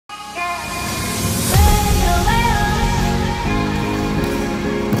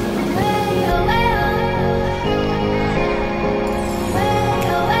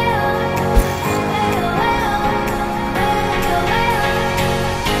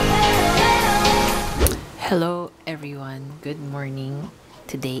Hello everyone, good morning.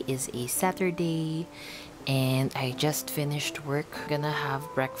 Today is a Saturday and I just finished work. Gonna have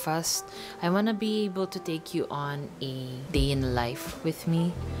breakfast. I wanna be able to take you on a day in life with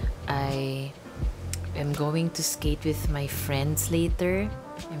me. I am going to skate with my friends later.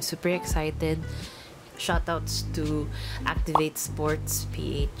 I'm super excited. Shoutouts to Activate Sports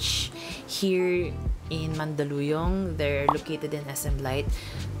PH here in Mandaluyong. They're located in SM Light.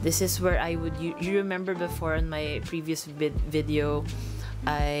 This is where I would, you remember before in my previous video,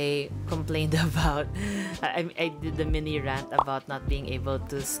 I complained about, I did the mini rant about not being able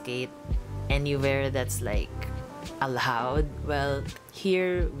to skate anywhere that's like allowed. Well,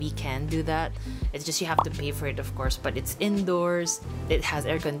 here we can do that. It's just you have to pay for it, of course, but it's indoors. It has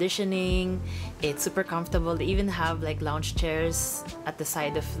air conditioning. It's super comfortable. They even have like lounge chairs at the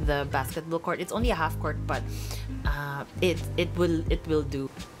side of the basketball court. It's only a half court, but it will do.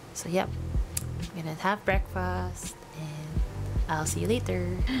 So yep, I'm gonna have breakfast and I'll see you later.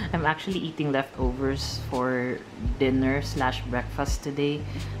 I'm actually eating leftovers for dinner / breakfast today.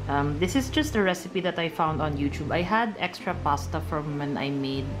 This is just a recipe that I found on YouTube. I had extra pasta from when I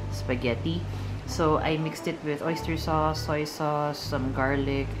made spaghetti. So I mixed it with oyster sauce, soy sauce, some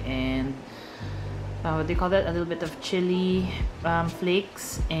garlic, and what do you call that? A little bit of chili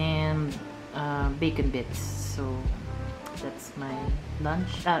flakes and bacon bits. So that's my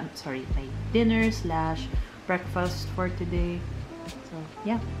lunch. Sorry, my dinner / breakfast for today. So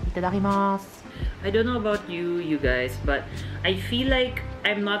yeah, itadakimasu. I don't know about you guys, but I feel like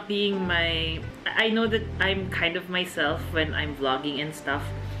I'm not being I know that I'm kind of myself when I'm vlogging and stuff,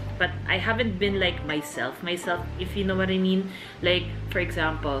 but I haven't been like myself, if you know what I mean. Like, for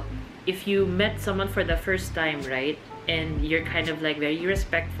example, if you met someone for the first time, right? And you're kind of like very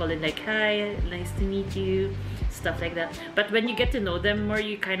respectful and like, hi, nice to meet you, stuff like that. But when you get to know them more,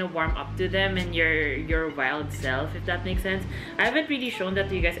 you kind of warm up to them and your wild self, if that makes sense. I haven't really shown that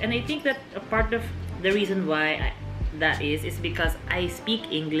to you guys, and I think that a part of the reason why that is because I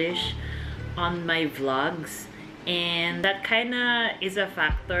speak English on my vlogs, and that kind of is a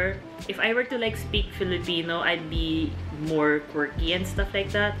factor. If I were to like speak Filipino, I'd be more quirky and stuff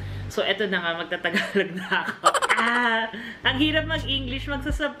like that. So eto na nga, magtatagalog na ako. Ang hirap mag-English,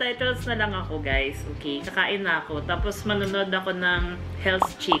 magsa-subtitles na lang ako, guys. Okay, kakain na ako. Tapos manonood ako ng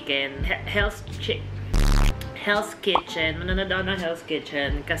Hell's Kitchen. Manonood ako ng Hell's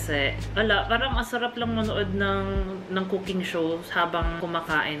Kitchen kasi, wala, parang masarap lang manood ng cooking shows habang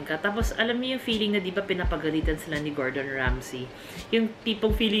kumakain ka. Tapos, alam niyo yung feeling na di ba pinapagalitan sila ni Gordon Ramsay? Yung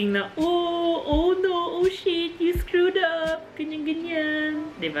tipong feeling na, oh no, oh shit, you screwed up, ganyan-ganyan.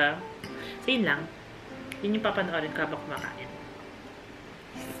 Di ba? So, yun lang. Yun yung papanoorin ko habang kumakain.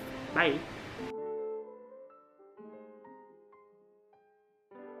 Bye!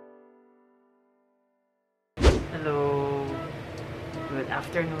 Hello! Good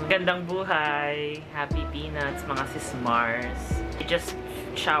afternoon! Gandang buhay! Happy peanuts, mga sis Mars! I just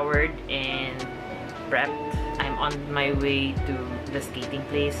showered and prepped. I'm on my way to the skating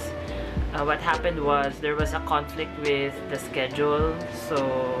place. What happened was there was a conflict with the schedule, so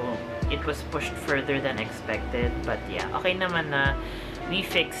it was pushed further than expected. But yeah, okay naman na. We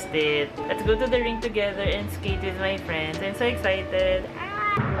fixed it. Let's go to the rink together and skate with my friends. I'm so excited!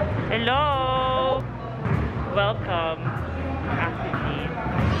 Hello! Welcome! Activate.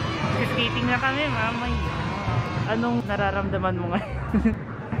 Skating na kami, mamaya. Anong nararamdaman mo ngayon?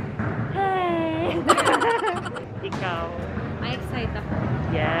 Hi! Ikaw? Ma-excite ako.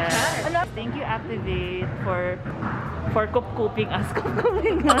 Yes. Thank you, Activate, for kup-kuping us.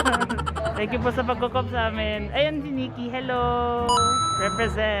 Thank you po sa pagkukup sa amin. Ayun si Nikki. Hello!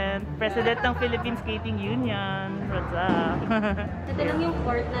 Represent. President ng Philippine Skating Union. What's up? Ito lang yung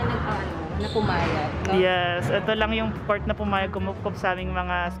court na pumayag. No? Yes. Ito lang yung court na pumayag kumukup sa aming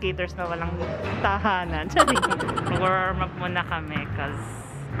mga skaters na walang tahanan. Mag-warm up muna kami because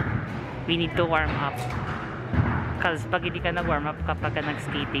we need to warm up. Because pag hindi ka nag-warm up kapag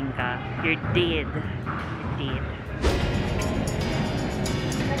nag-skating ka, you're dead. You're dead.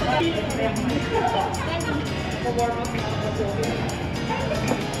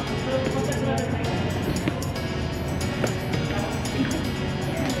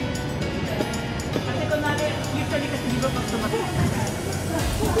 Kasi kunwari, usually kasi di ba pag sumagot?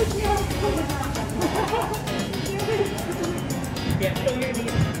 Yeah, show your lead.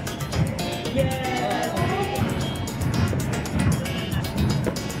 Yeah!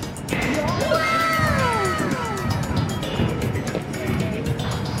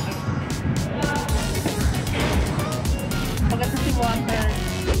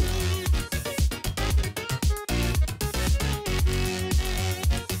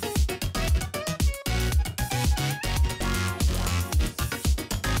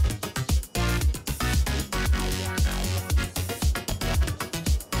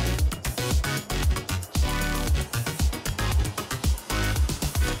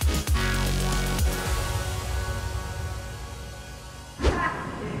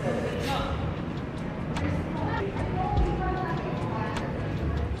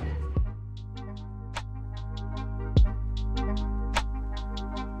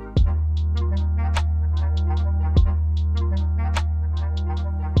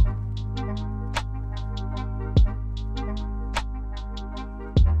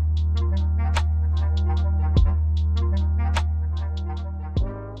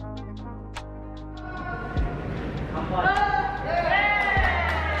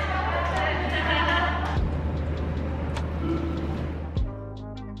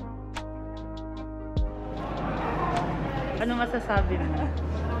 masasabi mo?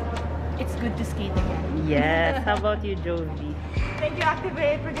 It's good to skate again. Yes. How about you, Jovi? Thank you,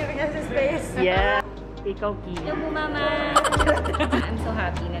 Activate, for giving us this space. Yeah. Ikaw, Ki. Hello, Mama! I'm so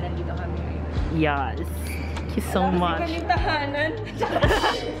happy na nandito kami ngayon. Yes. Thank you so much. Kasi tahanan.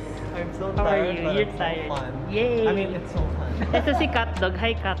 I'm so How are tired, you? but You're it's tired. so fun. Yay! I mean, it's so fun. Ito si Catdog.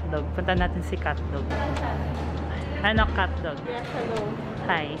 Hi, Catdog. Punta natin si Catdog. Ano, Catdog? Yes, hello.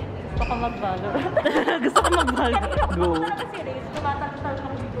 Hi. Gusto ko magbago. Gusto ko mag-vlog. Go. Kasi Race, tumataktal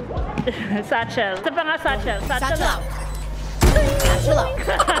ako dito. Satchel. Isa pa nga, Satchel. Satchel out. Satchel out.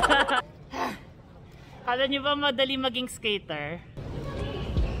 Kala niyo ba madali maging skater?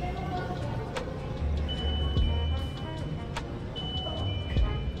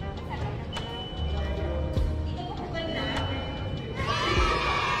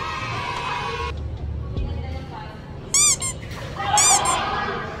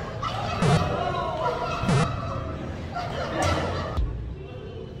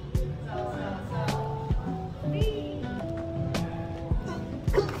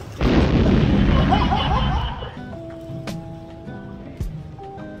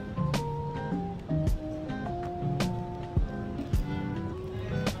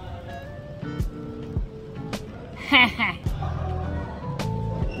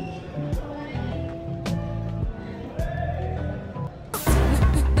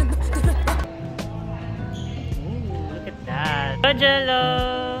 Look at that. Jello!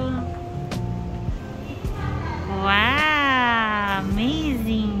 Wow!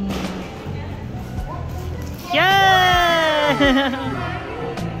 Amazing! Yeah!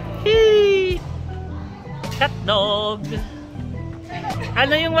 Cat dog!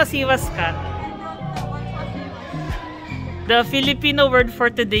 Ano yung wasiwas cat? The Filipino word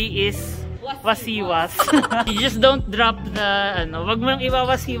for today is wasiwas. You just don't drop the ano, wag mong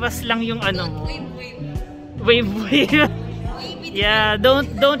iwawasiwas lang yung ano mo. Wave. Yeah,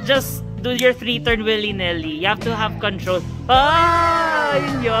 don't just do your 3-turn willy-nilly. You have to have control. Ah,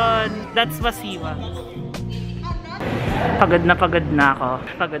 yun. That's wasiwas. Pagod na ako.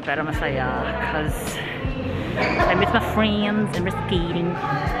 Pagod pero masaya. Because I miss my friends. I miss skating.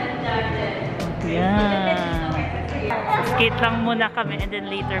 Yeah. Skate lang muna kami and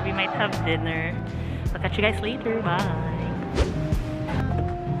then later we might have dinner. I'll catch you guys later. Bye.